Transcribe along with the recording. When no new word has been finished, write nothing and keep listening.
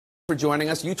For joining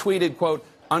us. You tweeted, quote,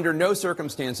 "Under no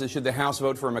circumstances should the House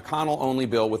vote for a McConnell-only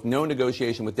bill with no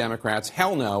negotiation with Democrats.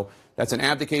 Hell no. That's an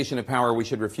abdication of power we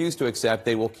should refuse to accept.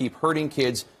 They will keep hurting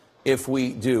kids if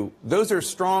we do." Those are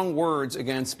strong words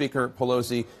against Speaker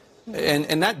Pelosi.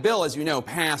 And that bill, as you know,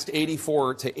 passed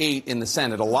 84-8 in the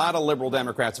Senate. A lot of liberal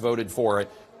Democrats voted for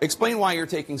it. Explain why you're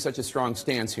taking such a strong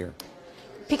stance here.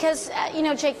 Because, you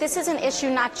know, Jake, this is an issue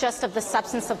not just of the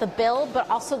substance of the bill, but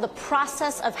also the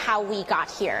process of how we got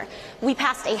here. We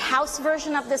passed a House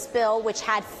version of this bill, which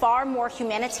had far more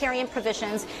humanitarian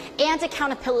provisions and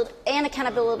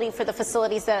accountability for the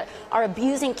facilities that are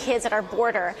abusing kids at our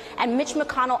border. And Mitch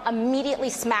McConnell immediately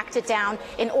smacked it down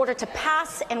in order to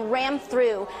pass and ram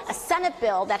through a Senate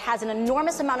bill that has an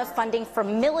enormous amount of funding for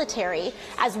military,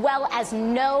 as well as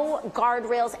no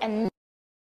guardrails and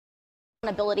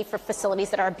accountability for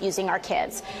facilities that are abusing our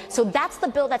kids. So that's the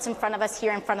bill that's in front of us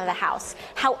here in front of the House.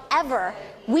 However,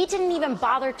 we didn't even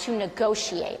bother to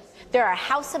negotiate. There are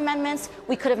House amendments.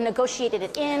 We could have negotiated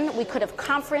it in. We could have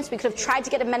conferenced. We could have tried to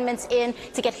get amendments in,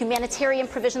 to get humanitarian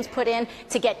provisions put in,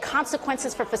 to get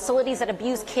consequences for facilities that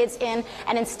abuse kids in.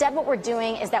 And instead what we're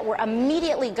doing is that we're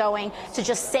immediately going to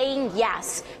just saying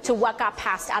yes to what got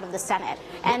passed out of the Senate.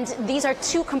 And these are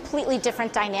two completely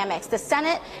different dynamics. The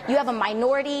Senate, you have a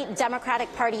minority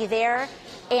Democratic Party there.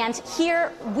 And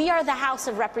here, we are the House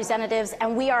of Representatives,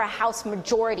 and we are a House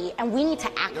majority, and we need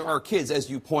to act. There are kids, as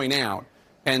you point out.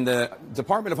 And the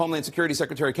Department of Homeland Security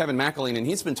Secretary Kevin McConnell, and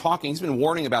he's been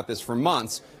warning about this for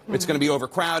months. It's going to be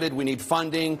overcrowded. We need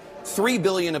funding. $3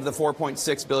 billion of the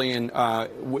 $4.6 billion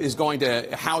is going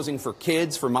to housing for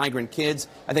kids, for migrant kids.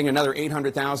 I think another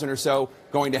 800,000 or so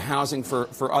going to housing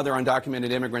for other undocumented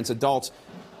immigrants, adults.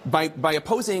 By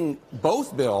opposing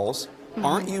both bills,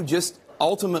 aren't you just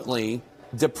ultimately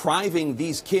depriving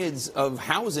these kids of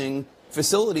housing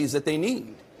facilities that they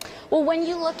need? Well, when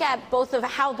you look at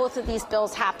how both of these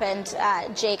bills happened,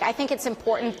 Jake, I think it's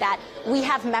important that we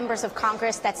have members of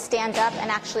Congress that stand up and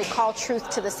actually call truth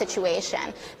to the situation.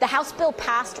 The House bill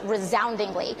passed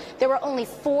resoundingly. There were only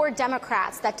 4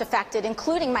 Democrats that defected,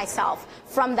 including myself,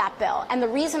 from that bill. And the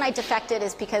reason I defected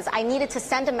is because I needed to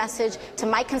send a message to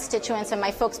my constituents and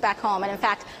my folks back home. And in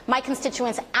fact, my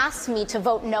constituents asked me to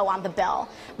vote no on the bill.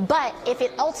 But if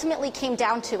it ultimately came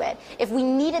down to it, if we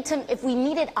needed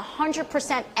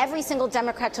 100% every single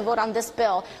Democrat to vote on this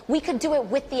bill, we could do it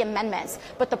with the amendments.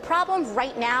 But the problem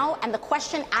right now, and the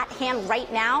question at hand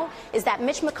right now, is that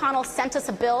Mitch McConnell sent us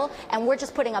a bill and we're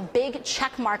just putting a big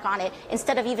check mark on it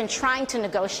instead of even trying to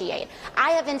negotiate.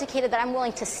 I have indicated that I'm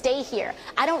willing to stay here.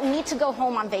 I don't need to go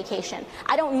home on vacation.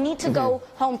 I don't need to go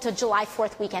home to July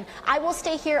 4th weekend. I will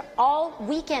stay here all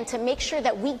weekend to make sure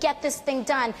that we get this thing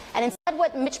done. And instead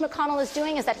what Mitch McConnell is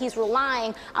doing is that he's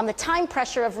relying on the time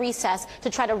pressure of recess to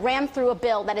try to ram through a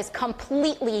bill that is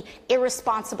completely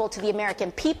irresponsible to the American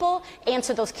people and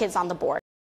to those kids on the board.